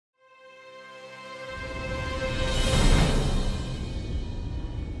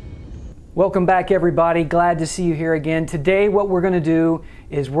Welcome back, everybody. Glad to see you here again. Today what we're going to do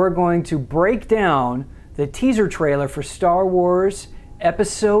is we're going to break down the teaser trailer for Star Wars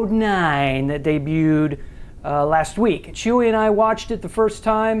Episode 9 that debuted last week. Chewie and I watched it the first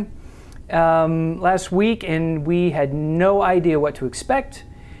time last week, and we had no idea what to expect.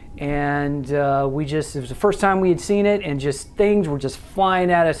 And it was the first time we had seen it, and just things were just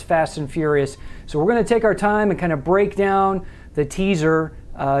flying at us fast and furious. So we're going to take our time and kind of break down the teaser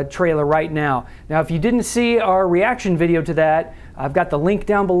trailer right now. Now, if you didn't see our reaction video to that, I've got the link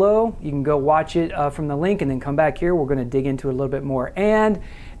down below. You can go watch it from the link and then come back here. We're going to dig into it a little bit more. And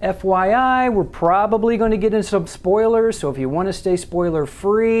FYI, we're probably going to get into some spoilers, so if you want to stay spoiler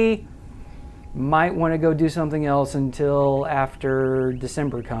free, might want to go do something else until after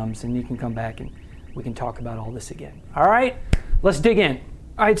December comes, and you can come back and we can talk about all this again. All right, let's dig in.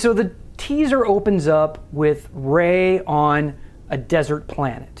 All right, so the teaser opens up with Rey on a desert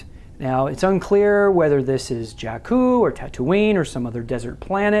planet. Now, it's unclear whether this is Jakku or Tatooine or some other desert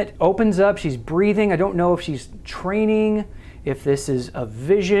planet. Opens up, she's breathing. I don't know if she's training, if this is a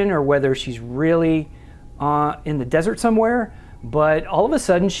vision, or whether she's really in the desert somewhere. But all of a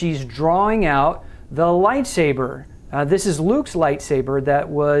sudden, she's drawing out the lightsaber. This is Luke's lightsaber that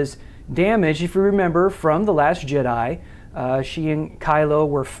was damaged, if you remember, from The Last Jedi. She and Kylo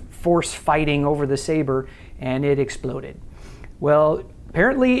were force fighting over the saber, and it exploded. Well,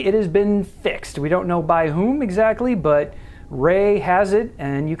 apparently it has been fixed. We don't know by whom exactly, but Rey has it,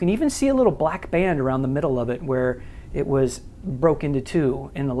 and you can even see a little black band around the middle of it where it was broke into two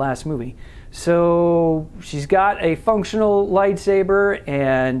in the last movie. So she's got a functional lightsaber,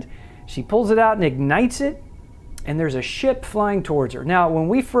 and she pulls it out and ignites it, and there's a ship flying towards her. Now, when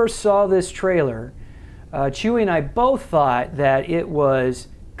we first saw this trailer, Chewie and I both thought that it was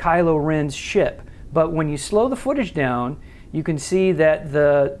Kylo Ren's ship, but when you slow the footage down, you can see that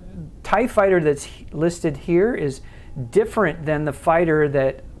the TIE fighter that's listed here is different than the fighter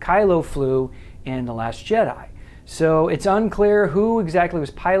that Kylo flew in The Last Jedi. So it's unclear who exactly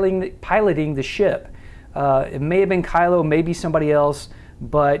was piloting the ship. It may have been Kylo, maybe somebody else,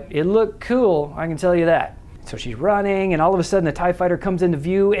 but it looked cool, I can tell you that. So she's running, and all of a sudden the TIE fighter comes into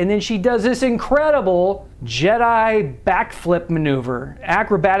view, and then she does this incredible Jedi backflip maneuver,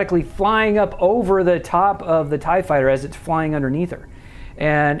 acrobatically flying up over the top of the TIE fighter as it's flying underneath her.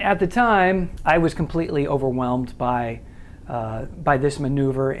 And at the time, I was completely overwhelmed by this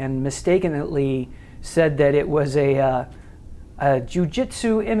maneuver, and mistakenly said that it was a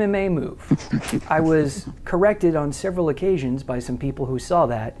jiu-jitsu MMA move. I was corrected on several occasions by some people who saw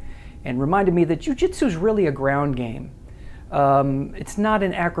that and reminded me that jiu-jitsu is really a ground game. It's not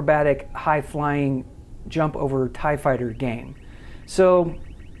an acrobatic, high-flying, jump over TIE fighter game. So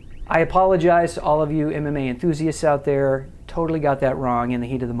I apologize to all of you MMA enthusiasts out there. Totally got that wrong in the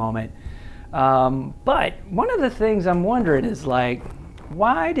heat of the moment. But one of the things I'm wondering is, like,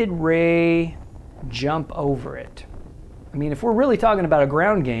 why did Rey jump over it? I mean, if we're really talking about a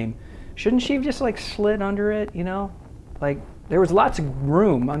ground game, shouldn't she have just like slid under it, you know? Like, there was lots of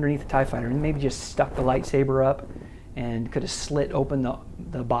room underneath the TIE fighter, and maybe just stuck the lightsaber up and could have slit open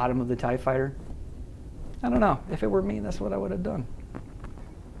the bottom of the TIE fighter. I don't know. If it were me, that's what I would have done. All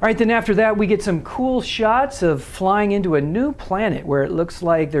right, then after that, we get some cool shots of flying into a new planet where it looks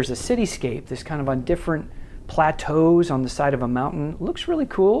like there's a cityscape, this kind of on different plateaus on the side of a mountain. It looks really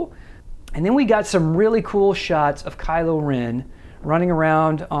cool. And then we got some really cool shots of Kylo Ren running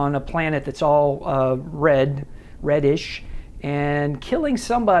around on a planet that's all reddish, and killing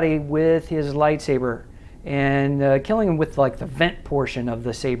somebody with his lightsaber, and killing him with like the vent portion of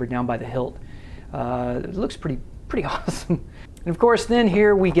the saber down by the hilt. It looks pretty awesome. And of course, then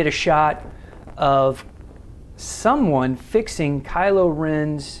here we get a shot of someone fixing Kylo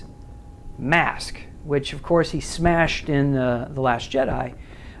Ren's mask, which of course he smashed in The Last Jedi.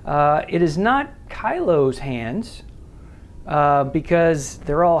 It is not Kylo's hands, because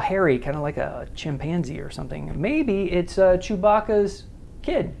they're all hairy, kind of like a chimpanzee or something. Maybe it's Chewbacca's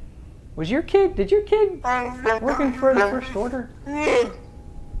kid. Did your kid working for the First Order?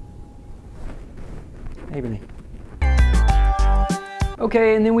 Maybe.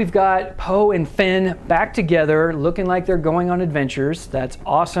 Okay, and then we've got Poe and Finn back together, looking like they're going on adventures. That's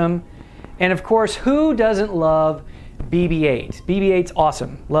awesome. And of course, who doesn't love BB-8? BB-8's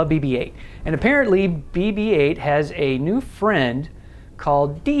awesome. Love BB-8. And apparently BB-8 has a new friend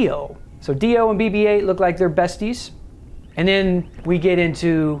called Dio. So Dio and BB-8 look like they're besties. And then we get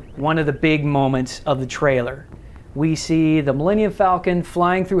into one of the big moments of the trailer. We see the Millennium Falcon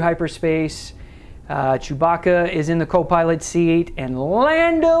flying through hyperspace. Chewbacca is in the co-pilot seat, and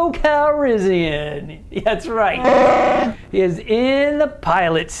Lando Calrissian, that's right, is in the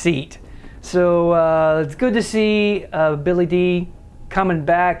pilot seat. So it's good to see Billy D coming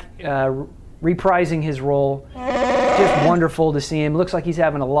back, reprising his role. Just wonderful to see him. Looks like he's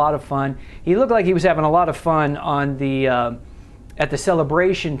having a lot of fun. He looked like he was having a lot of fun on the at the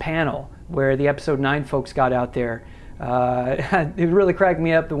celebration panel where the episode 9 folks got out there. It really cracked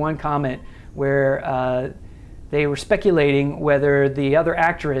me up, the one comment where they were speculating whether the other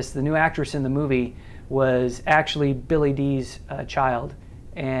actress, the new actress in the movie, was actually Billy D's child.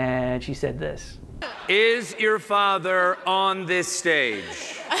 And she said this. Is your father on this stage?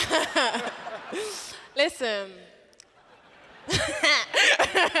 Listen.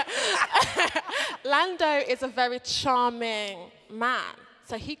 Lando is a very charming man,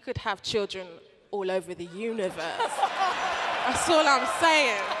 so he could have children all over the universe. That's all I'm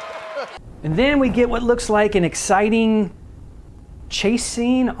saying. And then we get what looks like an exciting chase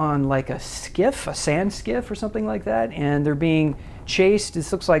scene on like a skiff, a sand skiff or something like that, and they're being chased.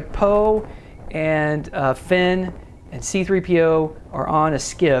 This looks like Poe and Finn and C-3PO are on a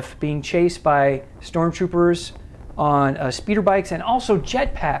skiff being chased by stormtroopers on speeder bikes and also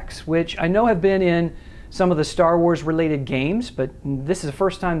jetpacks, which I know have been in some of the Star Wars related games, but this is the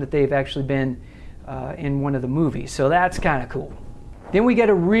first time that they've actually been in one of the movies, so that's kind of cool. Then we get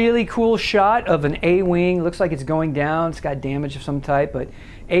a really cool shot of an A-Wing. Looks like it's going down. It's got damage of some type, but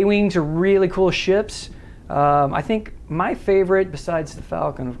A-Wings are really cool ships. I think my favorite, besides the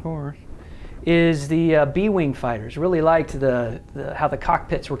Falcon, of course, is the B-Wing fighters. Really liked how the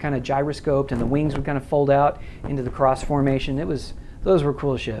cockpits were kind of gyroscoped and the wings would kind of fold out into the cross formation. Those were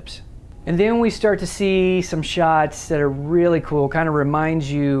cool ships. And then we start to see some shots that are really cool, kind of reminds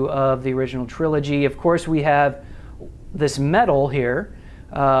you of the original trilogy. Of course, we have this medal here.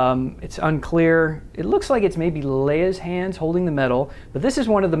 It's unclear. It looks like it's maybe Leia's hands holding the medal, but this is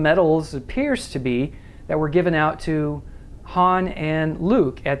one of the medals, it appears to be, that were given out to Han and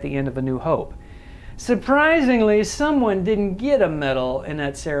Luke at the end of A New Hope. Surprisingly, someone didn't get a medal in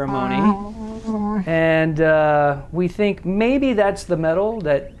that ceremony, and we think maybe that's the medal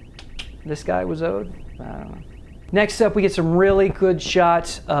that this guy was owed. I don't know. Next up, we get some really good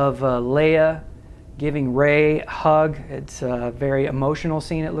shots of Leia giving Rey a hug. It's a very emotional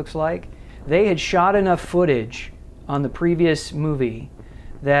scene, it looks like. They had shot enough footage on the previous movie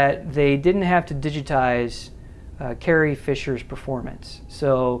that they didn't have to digitize Carrie Fisher's performance.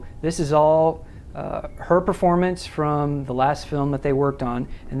 So this is all her performance from the last film that they worked on,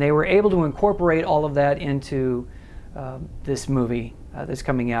 and they were able to incorporate all of that into this movie that's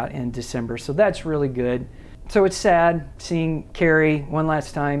coming out in December. So that's really good. So it's sad seeing Carrie one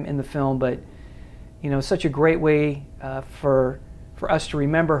last time in the film, but you know, such a great way for us to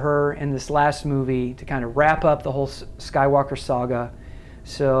remember her in this last movie to kind of wrap up the whole Skywalker saga.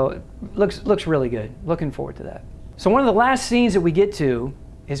 So it looks really good. Looking forward to that. So one of the last scenes that we get to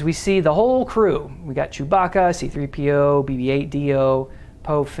is we see the whole crew. We got Chewbacca, C-3PO, BB-8,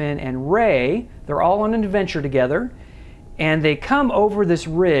 Poe, Finn, and Rey. They're all on an adventure together, and they come over this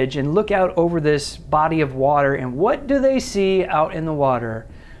ridge and look out over this body of water, and what do they see out in the water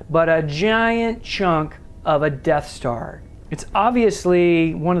but a giant chunk of a Death Star? It's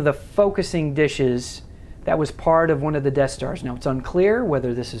obviously one of the focusing dishes that was part of one of the Death Stars. Now, it's unclear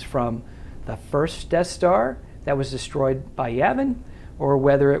whether this is from the first Death Star that was destroyed by Yavin, or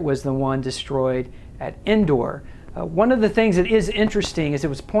whether it was the one destroyed at Endor. One of the things that is interesting is it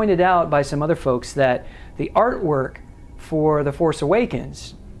was pointed out by some other folks that the artwork for The Force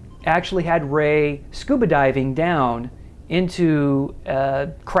Awakens actually had Rey scuba diving down into a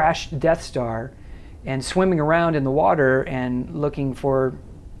crashed Death Star and swimming around in the water and looking for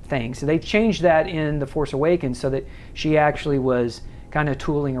things. So they changed that in The Force Awakens so that she actually was kind of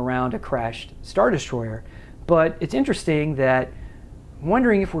tooling around a crashed Star Destroyer. But it's interesting that I'm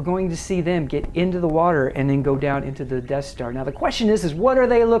wondering if we're going to see them get into the water and then go down into the Death Star. Now the question is what are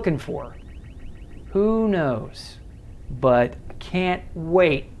they looking for? Who knows? But can't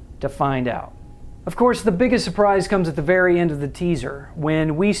wait to find out. Of course, the biggest surprise comes at the very end of the teaser,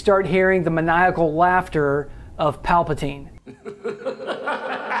 when we start hearing the maniacal laughter of Palpatine.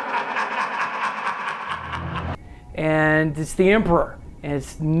 And it's the Emperor, and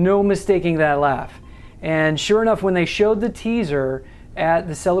it's no mistaking that laugh. And sure enough, when they showed the teaser at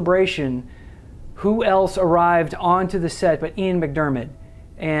the celebration, who else arrived onto the set but Ian McDiarmid?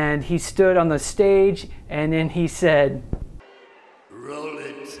 And he stood on the stage, and then he said, "Roll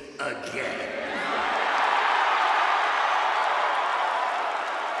it again."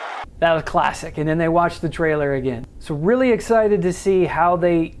 That was classic. And then they watched the trailer again. So really excited to see how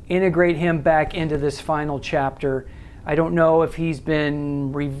they integrate him back into this final chapter. I don't know if he's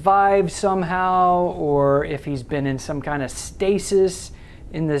been revived somehow or if he's been in some kind of stasis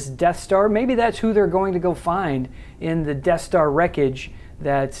in this Death Star. Maybe that's who they're going to go find in the Death Star wreckage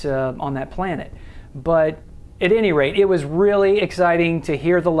that's on that planet. But at any rate, it was really exciting to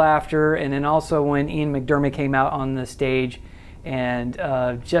hear the laughter, and then also when Ian McDiarmid came out on the stage and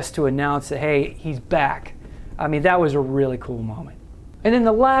just to announce that, hey, he's back. I mean, that was a really cool moment. And then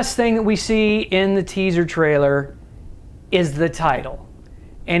the last thing that we see in the teaser trailer is the title,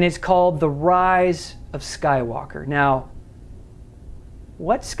 and it's called The Rise of Skywalker. Now,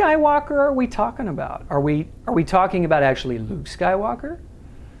 what Skywalker are we talking about? Are we talking about actually Luke Skywalker?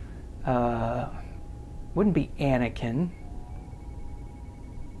 Wouldn't be Anakin.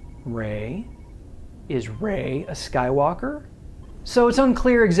 Rey? Is Rey a Skywalker? So it's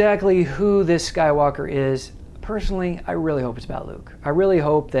unclear exactly who this Skywalker is. Personally, I really hope it's about Luke. I really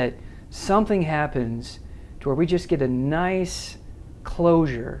hope that something happens to where we just get a nice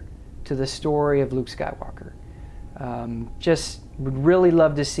closure to the story of Luke Skywalker. Just would really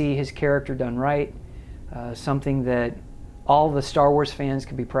love to see his character done right. Something that all the Star Wars fans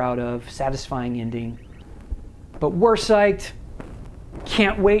can be proud of. Satisfying ending. But we're psyched.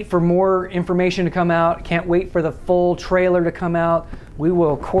 Can't wait for more information to come out. Can't wait for the full trailer to come out. We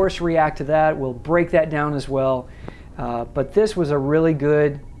will, of course, react to that. We'll break that down as well. But this was a really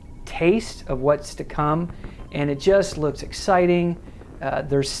good taste of what's to come, and it just looks exciting.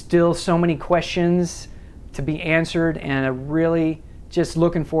 There's still so many questions to be answered, and I'm really just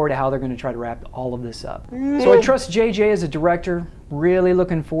looking forward to how they're going to try to wrap all of this up. So I trust JJ as a director. Really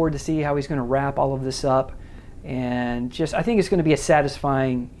looking forward to see how he's going to wrap all of this up. And just, I think it's going to be a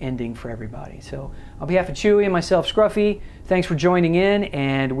satisfying ending for everybody. So on behalf of Chewie and myself, Scruffy, thanks for joining in,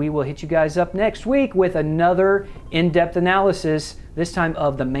 and we will hit you guys up next week with another in-depth analysis, this time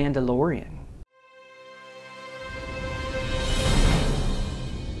of The Mandalorian.